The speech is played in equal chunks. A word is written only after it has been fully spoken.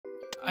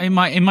it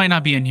might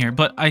not be in here,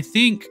 but I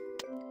think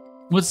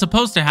what's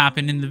supposed to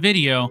happen in the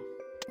video,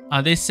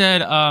 they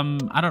said,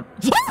 I don't...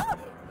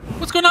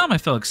 What's going on, my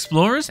fellow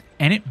explorers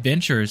and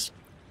adventurers?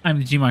 I'm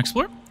the GM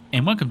Explorer,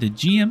 and welcome to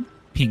GM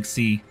Pink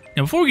Sea.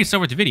 Now, before we get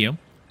started with the video,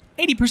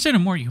 80% or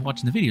more of you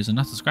watching the videos are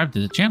not subscribed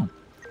to the channel.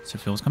 So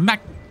if you always come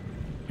back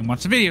and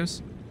watch the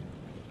videos.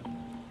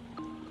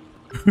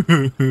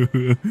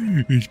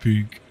 It's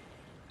pink.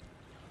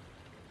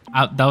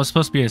 That was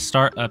supposed to be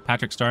a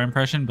Patrick Star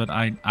impression, but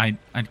I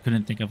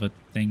couldn't think of a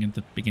thing at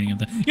the beginning of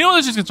the... You know what,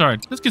 let's just get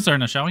started. Let's get started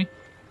now, shall we?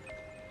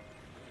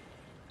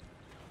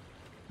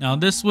 Now,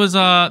 this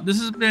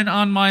has been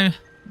on my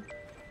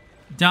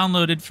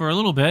downloaded for a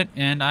little bit,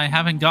 and I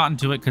haven't gotten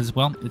to it because,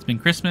 well, it's been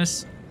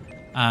Christmas.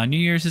 New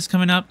Year's is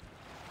coming up,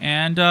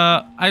 and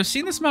I've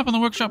seen this map on the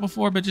workshop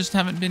before, but just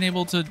haven't been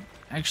able to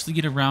actually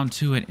get around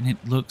to it, and it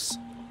looks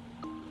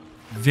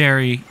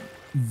very,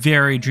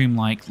 very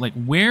dreamlike. Like,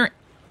 where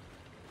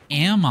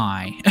am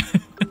I?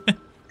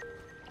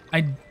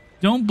 I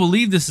don't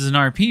believe this is an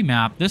RP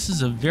map. This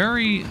is a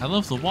very... I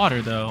love the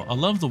water, though. I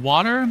love the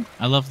water.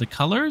 I love the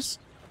colors.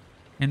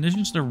 And there's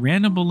just a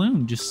random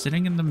balloon just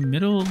sitting in the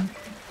middle.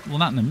 Well,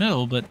 not in the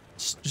middle, but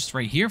just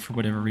right here for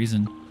whatever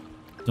reason.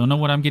 Don't know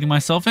what I'm getting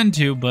myself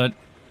into, but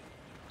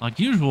like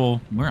usual,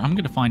 I'm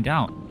going to find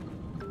out.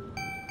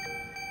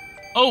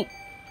 Oh!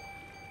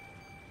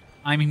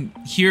 I'm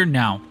here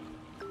now.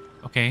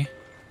 Okay.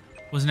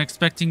 Wasn't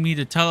expecting me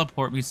to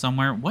teleport me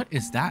somewhere. What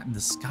is that in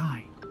the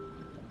sky?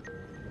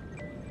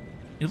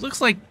 It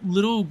looks like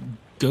little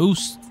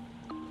ghost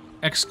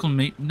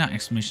not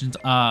exclamations.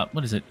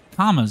 What is it?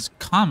 Commas.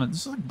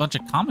 This is like a bunch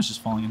of commas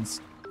just flying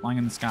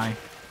in the sky.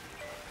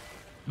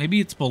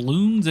 Maybe it's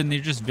balloons and they're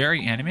just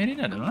very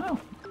animated. I don't know.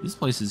 This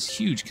place is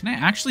huge. Can I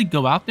actually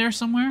go out there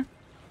somewhere?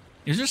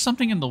 Is there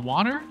something in the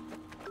water?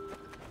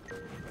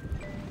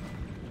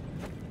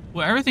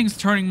 Well, everything's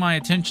turning my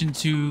attention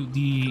to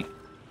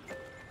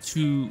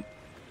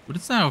what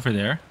is that over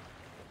there?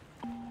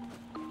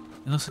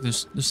 It looks like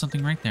there's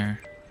something right there.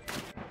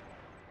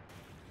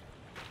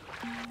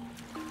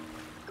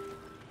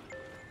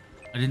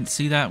 I didn't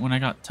see that when I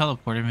got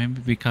teleported,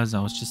 maybe because I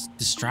was just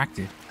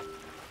distracted.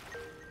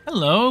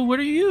 Hello, what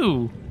are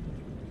you?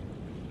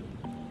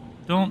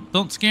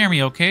 Don't scare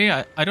me, okay?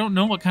 I don't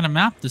know what kind of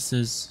map this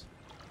is.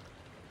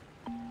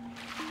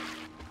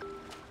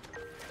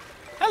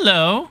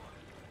 Hello.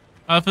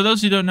 For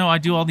those who don't know, I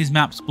do all these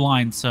maps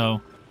blind,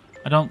 so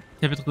I don't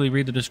typically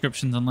read the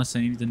descriptions unless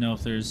I need to know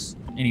if there's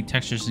any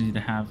textures I need to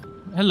have.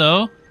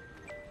 Hello.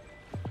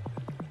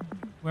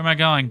 Where am I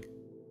going?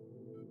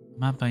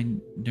 Map by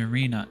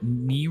Nirina.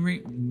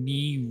 Nirina?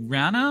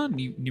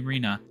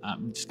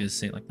 I'm just gonna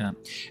say it like that.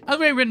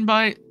 Otherway written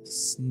by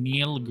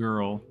Snail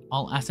Girl.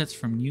 All assets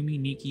from Yumi,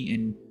 Nikki,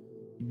 and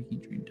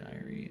Yumi Dream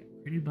Diary.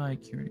 Created by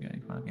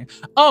Kira.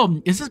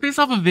 Oh, is this based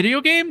off a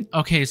video game?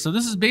 Okay, so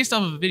this is based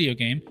off of a video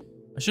game.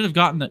 I should have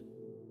gotten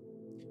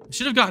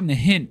the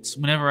hint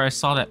whenever I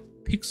saw that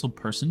pixel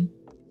person.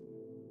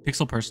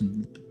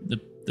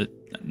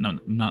 No,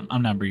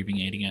 I'm not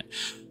abbreviating it.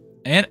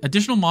 Add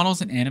additional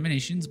models and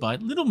animations by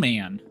Little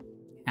Man.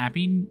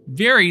 Happy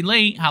very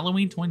late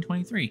Halloween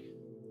 2023.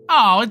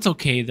 Oh, it's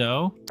okay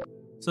though.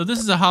 So this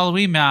is a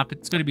Halloween map.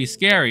 It's gonna be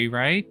scary,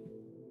 right?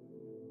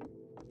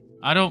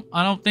 I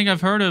don't think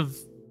I've heard of,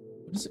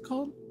 what is it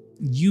called?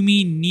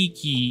 Yumi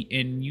Nikki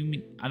and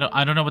Yumi.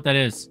 I don't know what that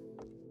is.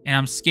 And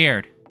I'm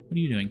scared. What are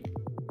you doing?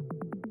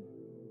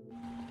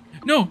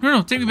 No,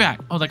 take me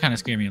back. Oh, that kind of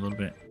scared me a little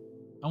bit.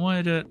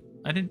 I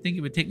didn't think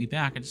it would take me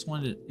back. I just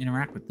wanted to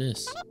interact with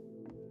this.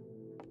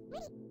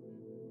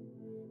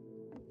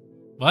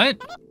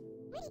 What?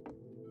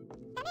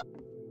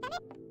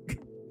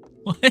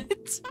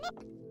 What?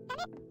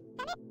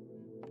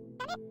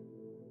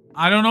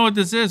 I don't know what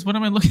this is. What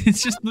am I looking?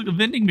 It's just like a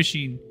vending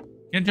machine.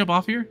 Can I jump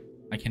off here?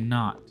 I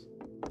cannot.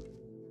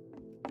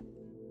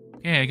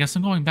 Okay, I guess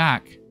I'm going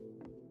back.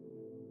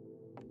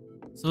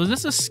 So is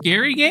this a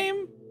scary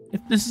game?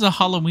 If this is a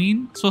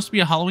Halloween, supposed to be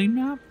a Halloween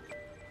map?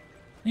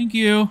 Thank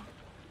you. I'm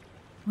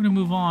gonna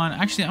move on.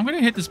 Actually, I'm gonna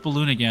hit this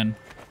balloon again.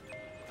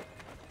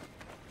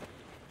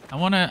 I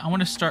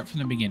wanna start from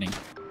the beginning.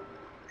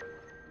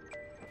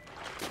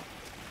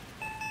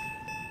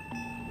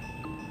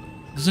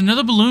 There's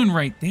another balloon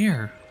right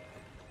there.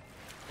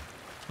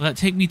 Will that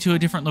take me to a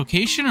different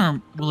location,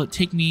 or will it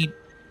take me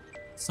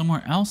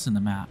somewhere else in the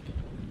map?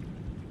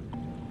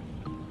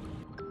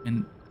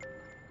 And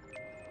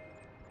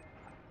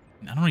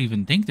I don't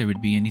even think there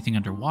would be anything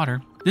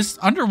underwater. This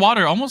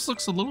underwater almost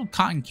looks a little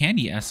cotton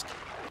candy-esque.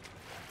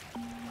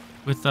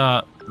 With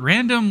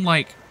random,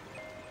 like,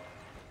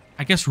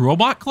 I guess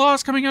robot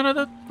claws coming out of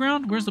the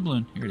ground? Where's the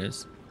balloon? Here it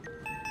is.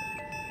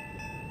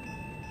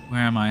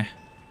 Where am I?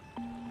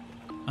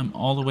 I'm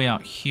all the way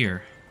out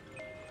here.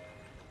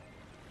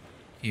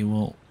 Okay,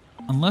 well,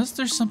 unless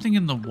there's something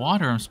in the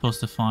water I'm supposed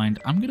to find,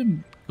 I'm gonna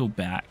go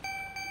back.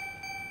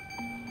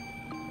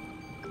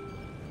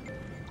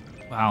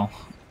 Wow.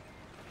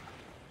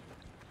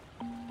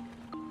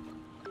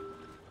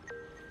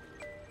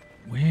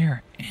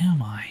 Where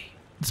am I?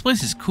 This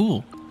place is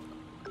cool.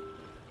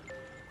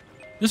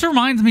 This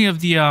reminds me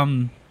of the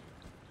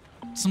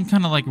some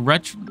kind of like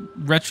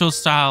retro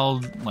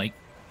style, like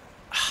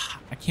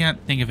I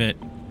can't think of it.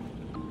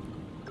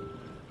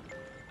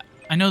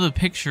 I know the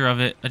picture of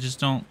it. I just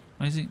don't.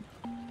 Why is he?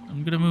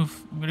 I'm gonna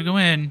move. I'm gonna go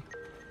in.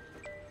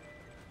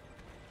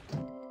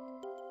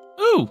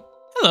 Ooh,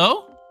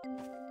 hello.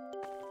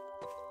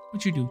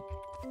 What'd you do?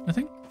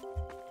 Nothing?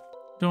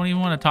 Don't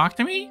even want to talk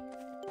to me?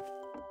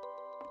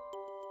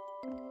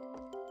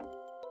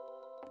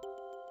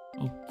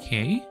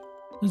 Okay.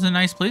 This is a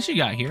nice place you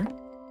got here.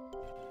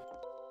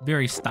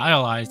 Very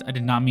stylized. I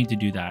did not mean to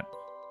do that.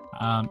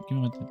 Give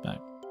me one back.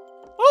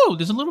 Oh,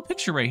 there's a little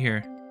picture right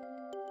here.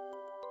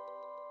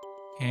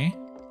 Okay.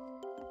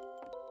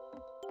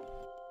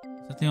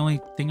 Is that the only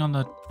thing on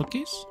the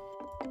bookcase?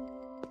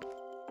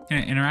 Can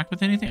I interact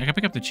with anything? I can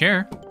pick up the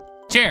chair.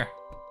 Chair!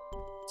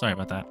 Sorry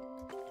about that.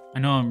 I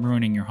know I'm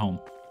ruining your home.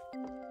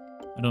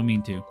 I don't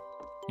mean to.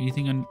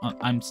 Anything on...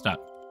 I'm stuck.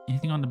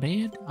 Anything on the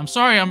bed? I'm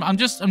sorry. I'm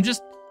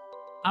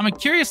a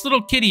curious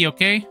little kitty,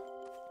 okay?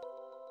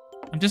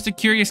 I'm just a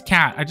curious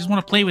cat. I just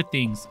want to play with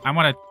things. I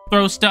want to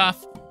throw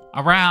stuff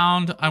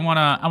around. I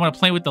want to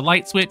play with the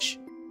light switch.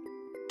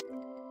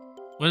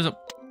 What is it?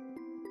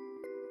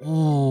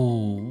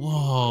 Oh,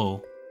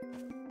 whoa.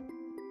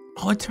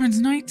 Oh, it turns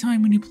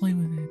nighttime when you play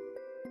with it.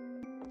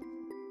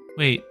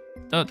 Wait,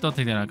 don't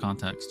take that out of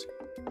context.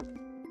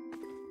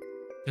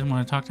 Doesn't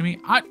want to talk to me?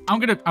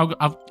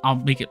 I'll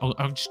make it.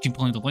 I'll just keep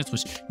playing the light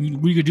switch. What are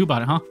you gonna do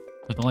about it, huh?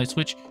 With the light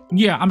switch?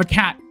 Yeah, I'm a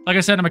cat. Like I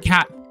said, I'm a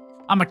cat.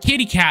 I'm a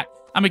kitty cat.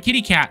 I'm a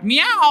kitty cat.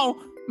 Meow!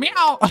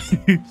 Meow!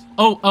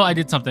 oh, I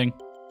did something.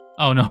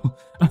 Oh no.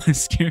 I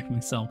scared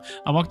myself.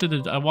 I walked to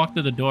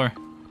the door.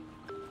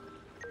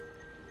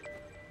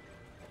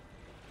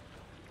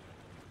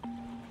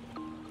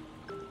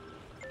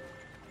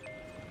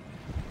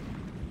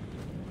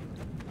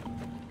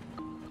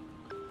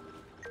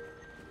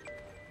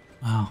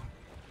 Wow.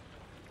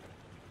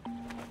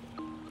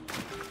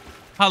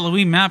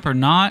 Halloween map or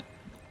not,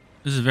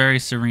 this is very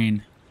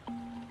serene.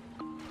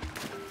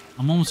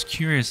 I'm almost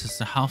curious as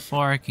to how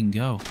far I can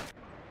go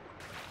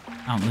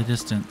out in the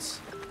distance.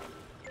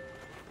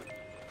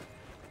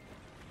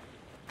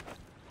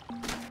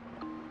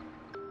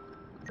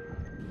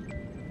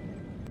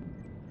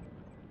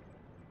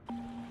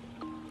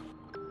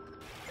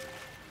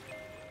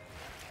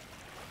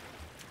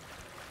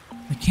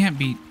 It can't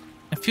be.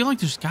 I feel like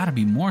there's got to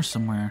be more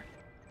somewhere.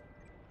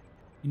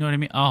 You know what I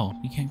mean? Oh,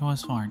 you can't go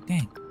as far.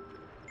 Dang.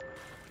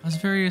 I was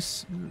very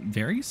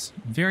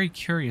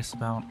curious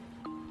about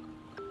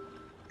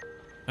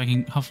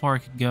how far I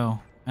could go.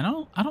 I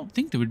don't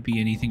think there would be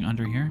anything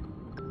under here.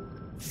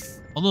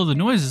 Although the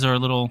noises are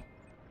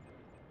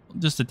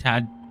just a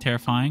tad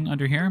terrifying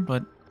under here,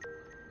 but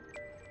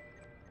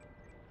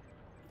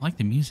I like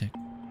the music.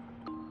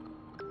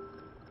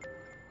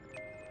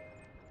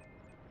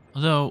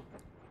 Although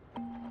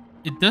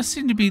it does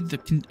seem to be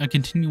a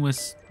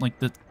continuous, like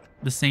the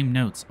same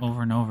notes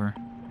over and over.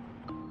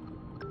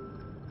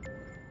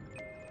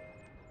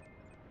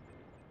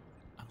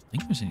 I don't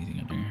think there's anything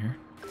under here.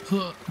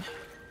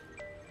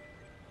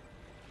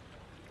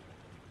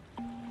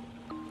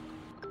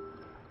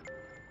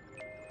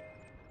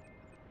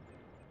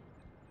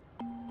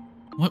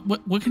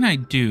 What can I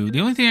do? The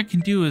only thing I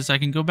can do is I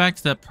can go back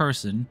to that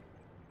person.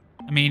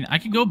 I mean, I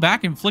could go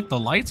back and flick the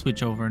light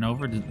switch over and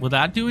over. Will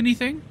that do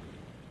anything?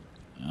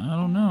 I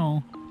don't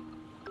know.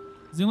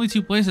 The only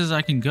two places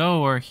I can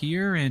go are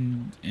here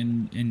and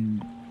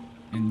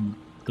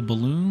the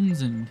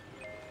balloons, and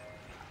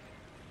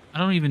I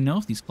don't even know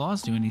if these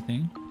claws do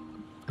anything.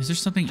 Is there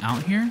something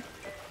out here?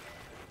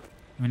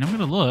 I mean, I'm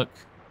gonna look.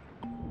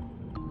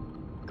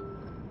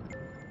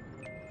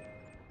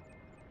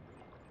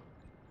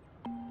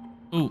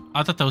 Ooh,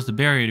 I thought that was the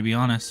barrier, to be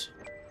honest.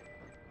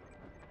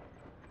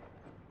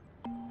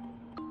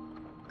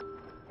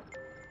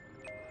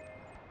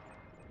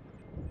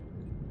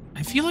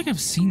 I feel like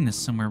I've seen this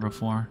somewhere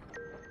before.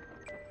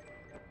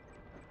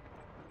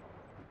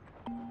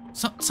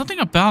 Something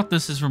about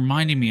this is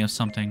reminding me of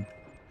something.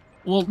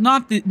 Well,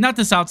 not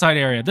this outside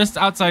area. This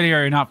outside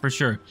area, not for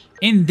sure.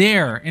 In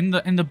there, in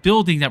the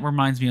building, that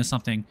reminds me of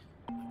something.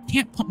 I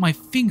can't put my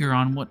finger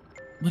on what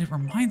it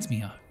reminds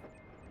me of.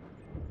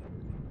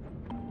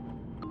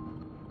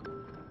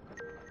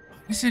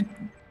 I said,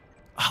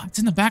 oh, it's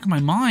in the back of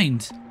my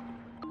mind.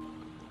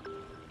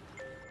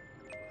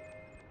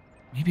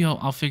 Maybe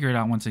I'll figure it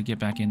out once I get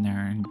back in there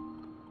and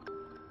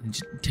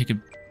just take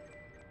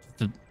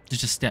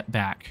just a step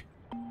back.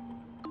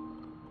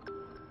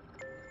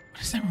 What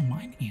does that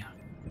remind me of?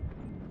 It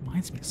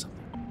reminds me of something.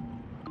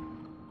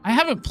 I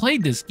haven't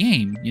played this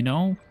game, you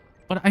know,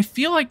 but I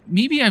feel like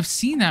maybe I've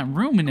seen that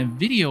room in a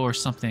video or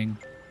something.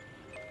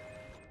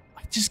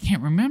 I just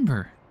can't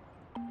remember.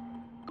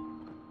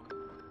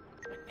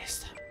 What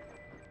is that?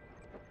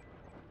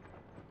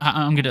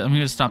 I'm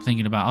gonna stop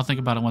thinking about it. I'll think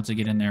about it once I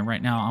get in there.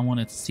 Right now, I want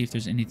to see if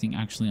there's anything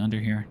actually under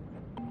here.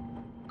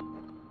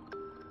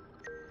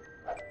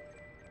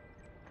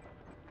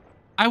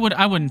 I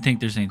wouldn't think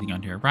there's anything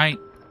under here, right?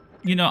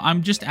 You know,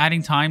 I'm just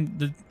adding time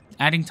to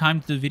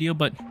the video,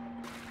 but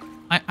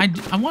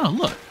I want to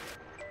look.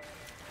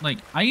 Like,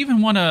 I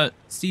even want to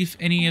see if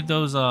any of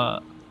those,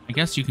 I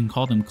guess you can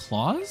call them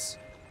claws?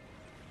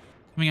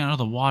 Coming out of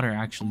the water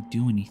actually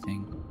do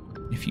anything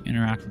if you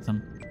interact with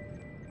them.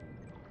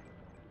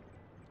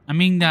 I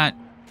mean, that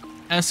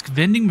esque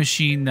vending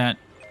machine that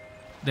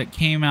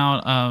came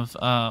out of,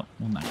 well,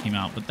 not came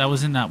out, but that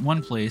was in that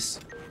one place,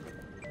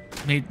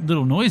 made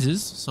little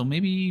noises, so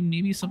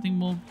maybe something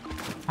will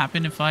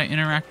happen if I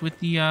interact with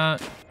the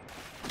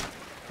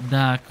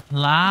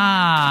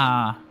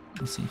claw.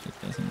 Let's see if it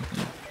does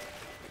anything.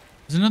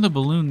 There's another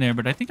balloon there,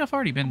 but I think I've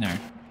already been there.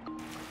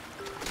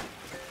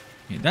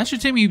 Okay, that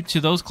should take me to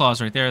those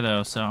claws right there,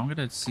 though, so I'm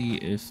gonna see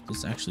if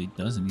this actually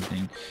does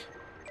anything.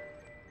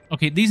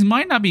 Okay, these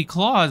might not be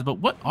claws, but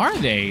what are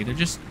they? They're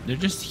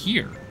just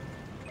here.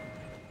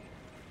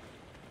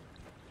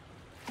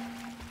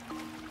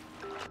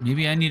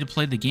 Maybe I need to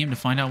play the game to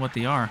find out what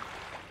they are.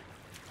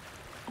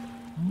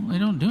 Well, they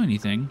don't do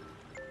anything.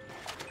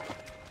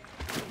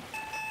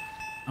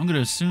 I'm gonna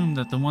assume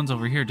that the ones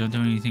over here don't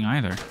do anything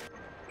either.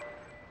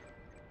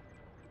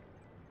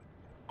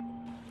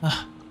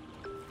 Ugh.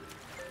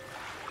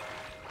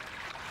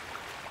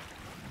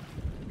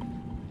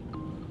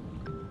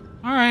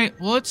 Alright,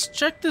 well, let's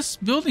check this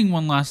building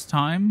one last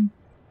time.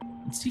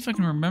 Let's see if I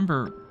can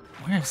remember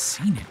where I've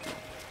seen it.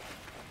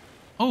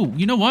 Oh,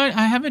 you know what?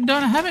 I haven't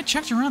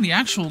checked around the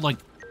actual, like,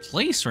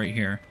 place right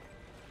here.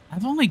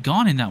 I've only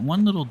gone in that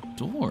one little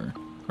door.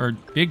 Or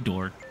big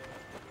door.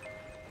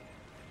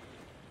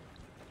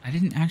 I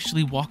didn't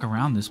actually walk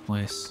around this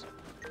place.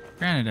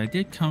 Granted, I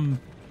did come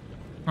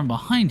from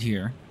behind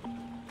here.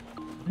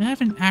 But I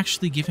haven't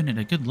actually given it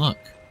a good look.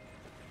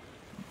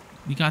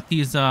 We got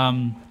these,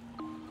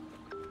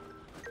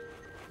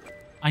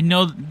 I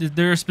know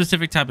they're a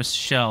specific type of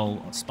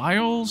shell.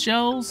 Spiral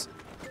shells?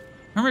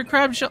 Hermit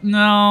crab shell?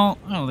 No,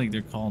 I don't think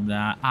they're called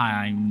that.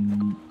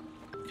 I'm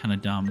kind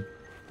of dumb.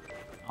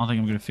 I don't think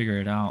I'm going to figure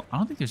it out. I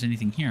don't think there's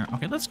anything here.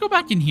 Okay, let's go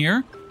back in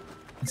here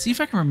and see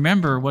if I can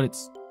remember what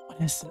it's...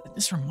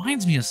 This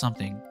reminds me of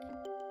something.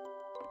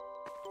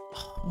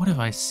 What have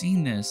I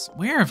seen this?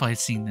 Where have I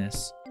seen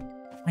this?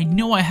 I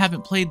know I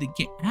haven't played the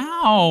game.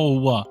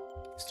 Ow!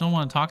 Still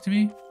want to talk to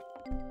me?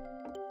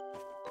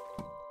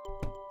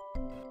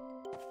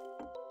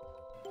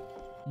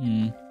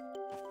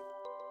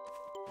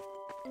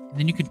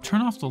 Then you can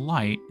turn off the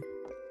light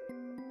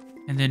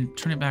and then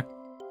turn it back.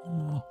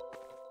 Oh.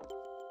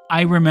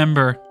 I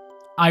remember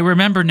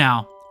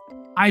now.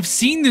 I've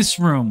seen this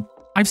room.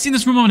 I've seen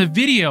this room on a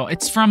video.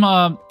 It's from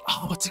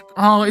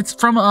it's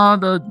from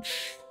the,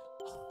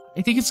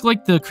 I think it's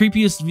like the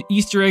creepiest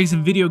Easter eggs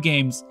in video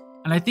games.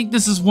 And I think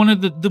this is one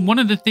of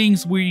the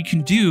things where you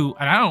can do,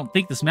 and I don't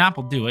think this map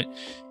will do it,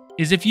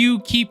 is if you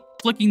keep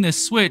flicking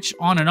this switch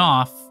on and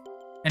off,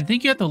 and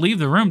think you have to leave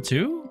the room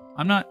too?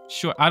 I'm not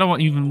sure. I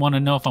don't even want to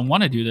know if I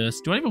want to do this.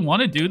 Do I even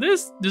want to do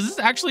this? Does this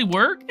actually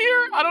work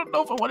here? I don't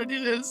know if I want to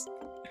do this.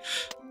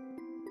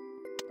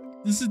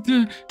 This is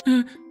the...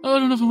 I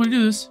don't know if I want to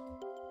do this.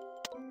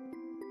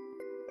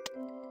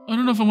 I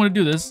don't know if I want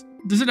to do this.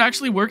 Does it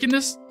actually work in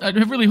this? I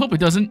really hope it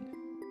doesn't.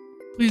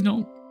 Please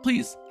no.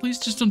 Please. Please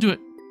just don't do it.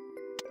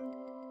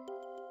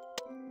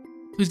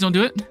 Please don't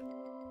do it.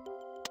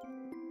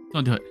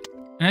 Don't do it.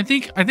 And I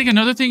think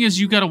another thing is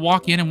you got to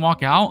walk in and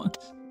walk out.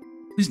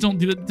 Please don't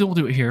do it. Don't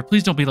do it here.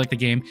 Please don't be like the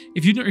game.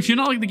 If you're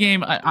not like the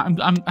game,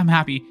 I'm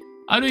happy.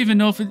 I don't even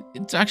know if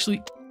it's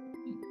actually...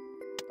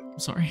 I'm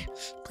sorry.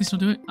 Please don't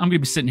do it. I'm gonna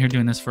be sitting here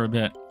doing this for a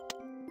bit.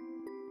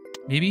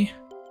 Maybe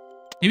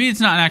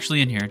it's not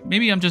actually in here.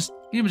 Maybe I'm just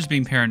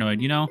being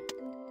paranoid. You know?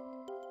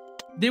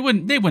 They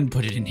wouldn't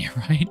put it in here,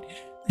 right?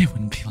 They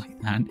wouldn't be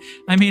like that.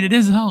 I mean, it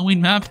is a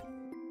Halloween map.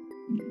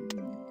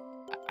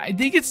 I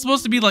think it's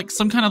supposed to be like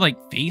some kind of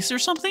like face or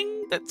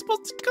something that's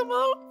supposed to come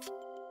up.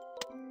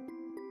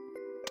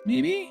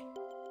 Maybe?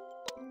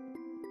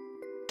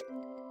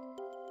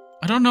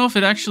 I don't know if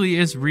it actually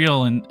is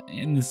real in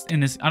this.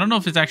 I don't know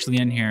if it's actually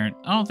in here.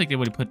 I don't think they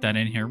would have put that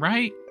in here,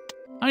 right?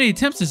 How many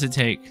attempts does it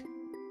take?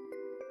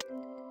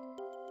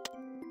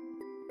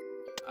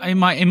 It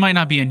might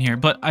not be in here,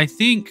 but I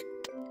think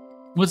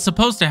what's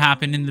supposed to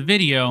happen in the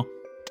video,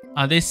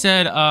 they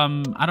said,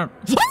 I don't...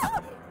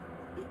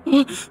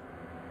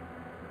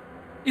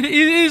 It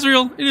is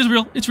real. It is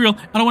real. It's real.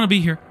 I don't want to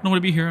be here. I don't want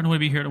to be here. I don't want to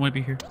be here. I don't want to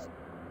be here.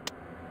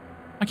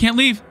 I can't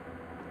leave.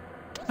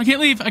 I can't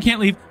leave. I can't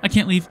leave. I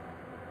can't leave.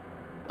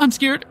 I'm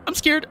scared. I'm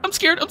scared. I'm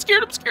scared. I'm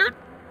scared. I'm scared.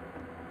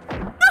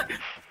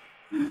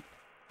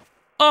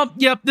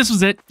 Yep, this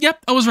was it.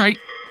 Yep, I was right.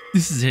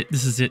 This is it.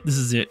 This is it. This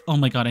is it. Oh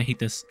my god, I hate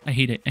this. I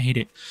hate it. I hate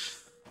it.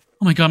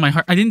 Oh my god, my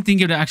heart. I didn't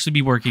think it would actually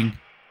be working.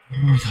 Oh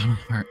my god, my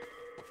heart.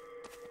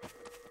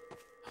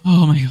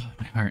 Oh my god,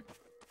 my heart.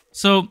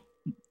 So,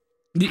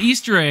 the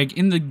Easter egg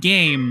in the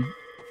game,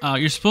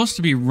 you're supposed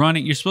to be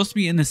running. You're supposed to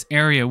be in this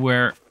area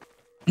where...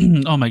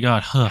 oh my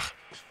god. Ugh.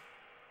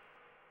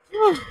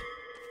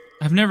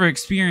 I've never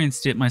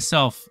experienced it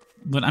myself,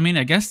 but I mean,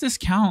 I guess this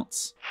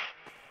counts.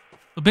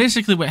 But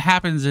basically what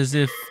happens is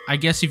if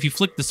you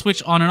flick the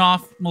switch on and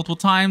off multiple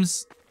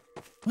times...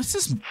 What's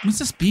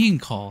this being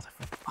called?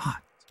 I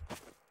forgot.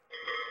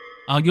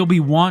 You'll be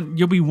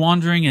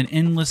wandering an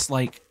endless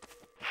like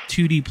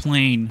 2D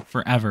plane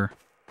forever,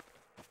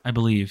 I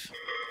believe.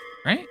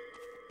 Right?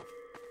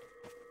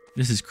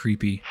 This is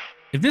creepy.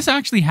 If this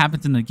actually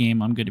happens in the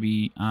game, I'm gonna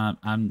be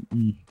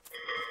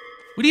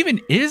What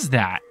even is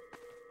that?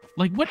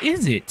 Like, what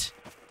is it?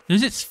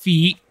 There's its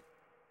feet.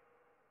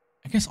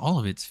 I guess all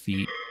of its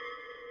feet.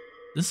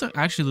 This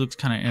actually looks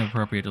kind of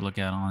inappropriate to look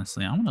at,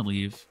 honestly. I'm gonna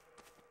leave.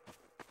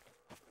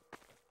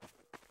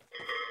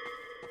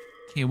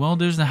 Okay, well,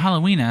 there's the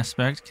Halloween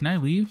aspect. Can I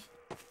leave?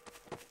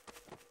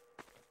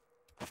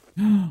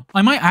 Am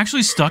I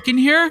actually stuck in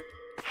here?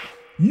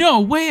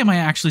 No way am I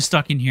actually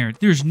stuck in here.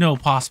 There's no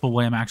possible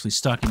way I'm actually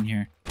stuck in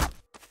here.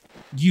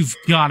 You've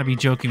got to be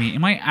joking me.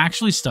 Am I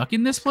actually stuck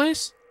in this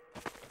place?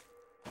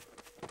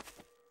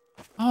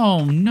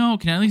 Oh no,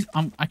 can I at least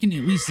I can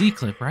at least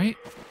Z-clip, right?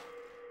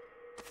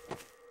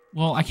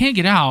 Well, I can't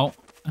get out.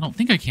 I don't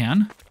think I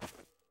can.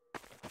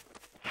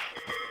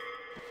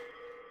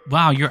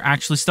 Wow, you're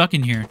actually stuck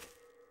in here.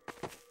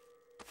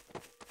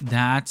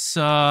 That's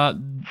oh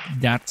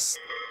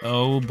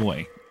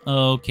boy.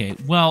 Okay,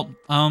 well,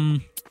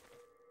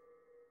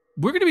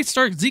 we're gonna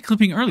start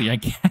Z-clipping early, I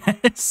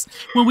guess.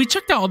 Well, we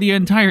checked out the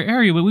entire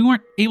area, but we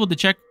weren't able to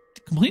check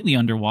completely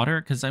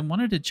underwater because I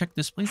wanted to check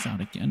this place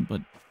out again,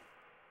 but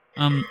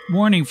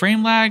warning,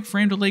 frame lag,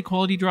 frame delay,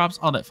 quality drops,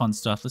 all that fun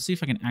stuff. Let's see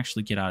if I can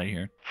actually get out of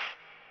here.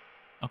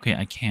 Okay,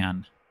 I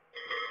can.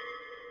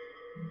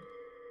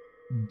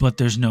 But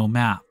there's no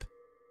map.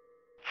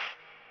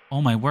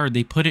 Oh my word,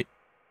 they put it...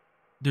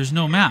 There's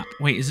no map.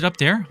 Wait, is it up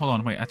there? Hold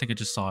on, wait, I think I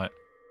just saw it.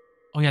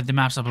 Oh yeah, the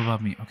map's up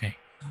above me. Okay.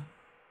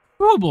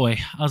 Oh boy,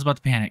 I was about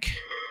to panic.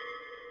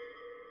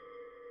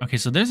 Okay,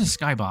 so there's a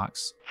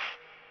skybox.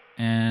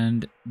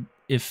 And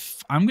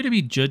if I'm going to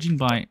be judging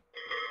by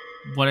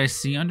what I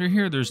see under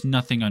here, there's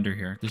nothing under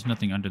here. There's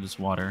nothing under this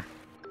water.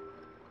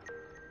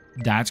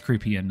 That's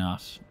creepy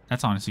enough.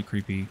 That's honestly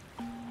creepy.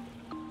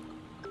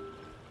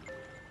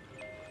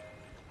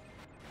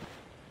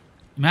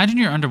 Imagine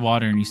you're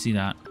underwater and you see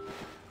that.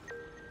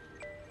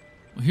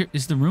 Well, here,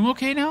 is the room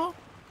okay now?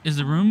 Is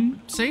the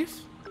room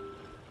safe?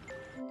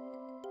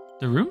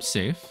 The room's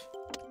safe.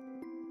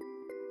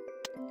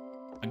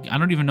 I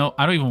don't even know.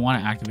 I don't even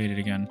want to activate it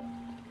again.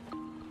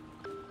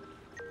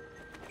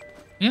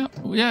 Yeah,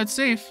 it's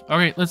safe. All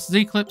right, let's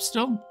Z-clip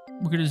still.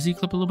 We're going to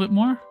Z-clip a little bit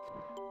more.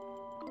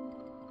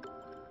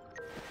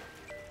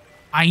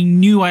 I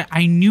knew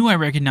I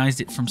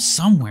recognized it from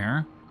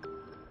somewhere.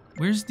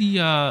 Where's the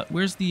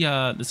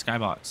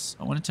skybox?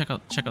 I want to check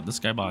out the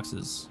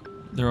skyboxes.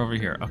 They're over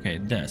here. Okay,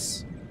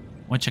 this.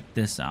 I want to check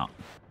this out.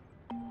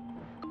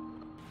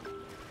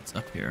 It's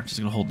up here. I'm just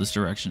gonna hold this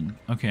direction.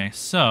 Okay,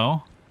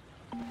 so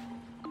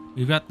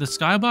we've got the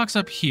skybox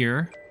up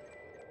here.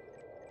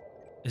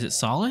 Is it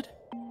solid?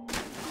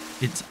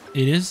 It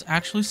is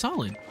actually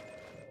solid.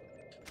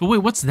 But wait,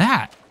 what's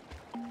that?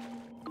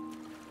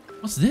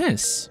 What's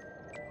this?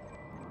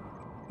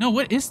 No,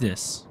 what is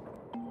this?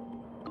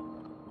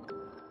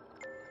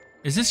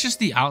 Is this just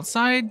the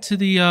outside to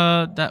the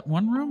that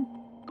one room?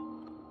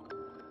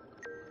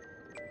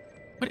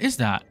 What is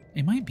that?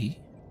 It might be.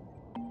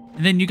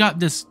 And then you got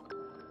this.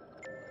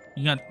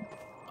 You got.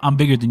 I'm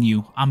bigger than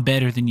you. I'm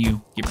better than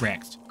you. Get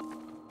wrecked.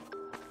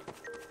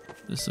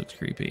 This looks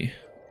creepy.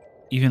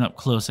 Even up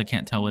close, I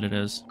can't tell what it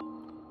is.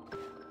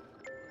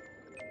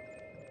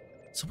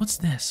 So what's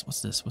this?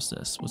 What's this? What's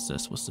this? What's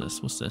this? What's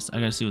this? What's this? I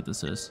gotta see what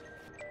this is.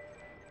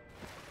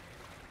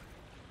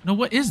 No,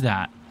 what is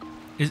that?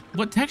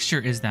 What texture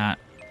is that?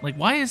 Like,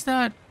 why is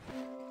that?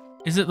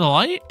 Is it the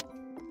light?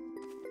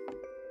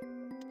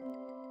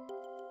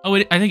 Oh,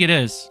 I think it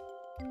is.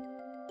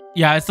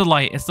 Yeah, it's the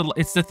light.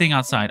 It's the thing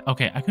outside.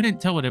 Okay, I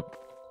couldn't tell what it...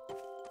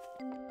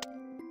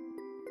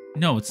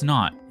 No, it's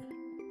not.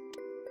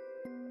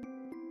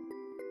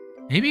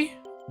 Maybe?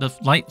 The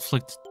light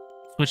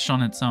switched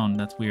on its own.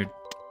 That's weird.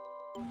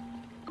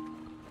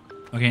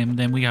 Okay, and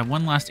then we have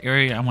one last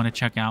area I want to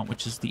check out,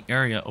 which is the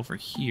area over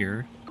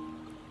here.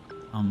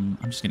 I'm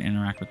just going to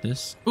interact with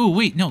this. Oh,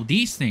 wait, no,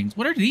 these things.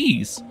 What are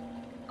these?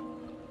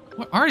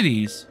 What are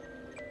these?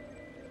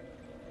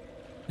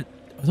 Are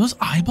those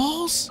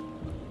eyeballs?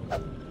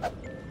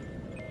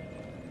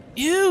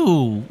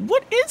 Ew,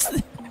 what is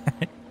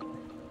that?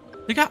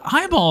 They got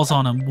eyeballs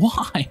on them.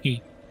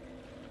 Why?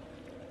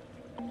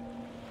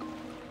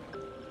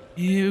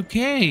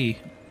 Okay.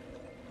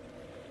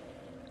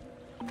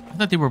 I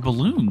thought they were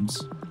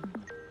balloons.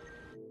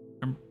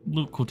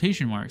 Little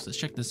quotation marks. Let's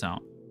check this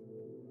out.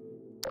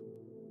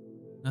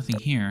 Nothing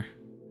here.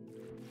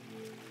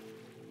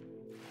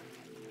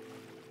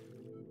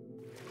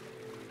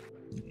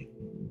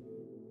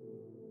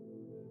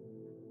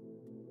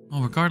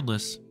 Oh,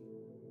 regardless.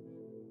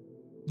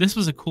 This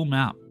was a cool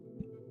map.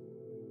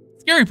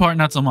 Scary part,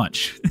 not so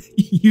much.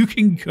 You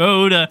can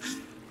go to...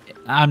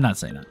 I'm not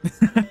saying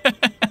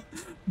that.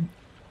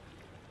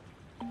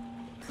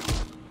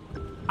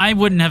 I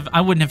wouldn't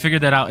have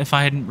figured that out if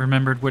I hadn't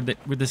remembered where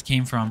this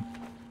came from.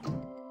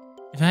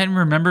 If I hadn't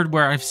remembered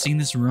where I've seen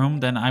this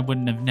room, then I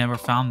wouldn't have never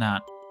found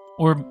that.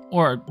 Or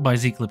by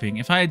Z-clipping.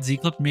 If I had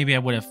Z-clipped, maybe I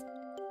would have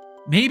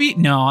Maybe?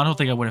 No, I don't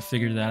think I would have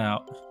figured that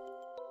out.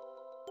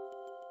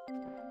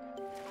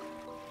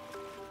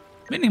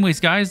 But anyways,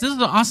 guys, this is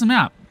an awesome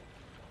map.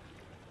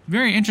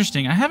 Very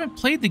interesting. I haven't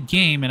played the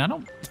game, and I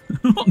don't,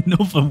 I don't know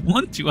if I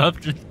want to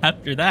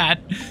after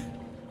that.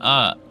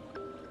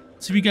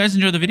 So if you guys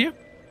enjoyed the video,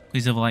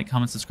 please leave a like,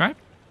 comment, subscribe.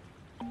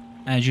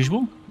 As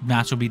usual,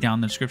 maps will be down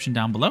in the description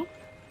down below.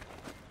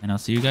 And I'll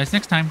see you guys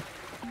next time.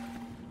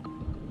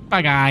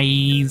 Bye,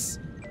 guys.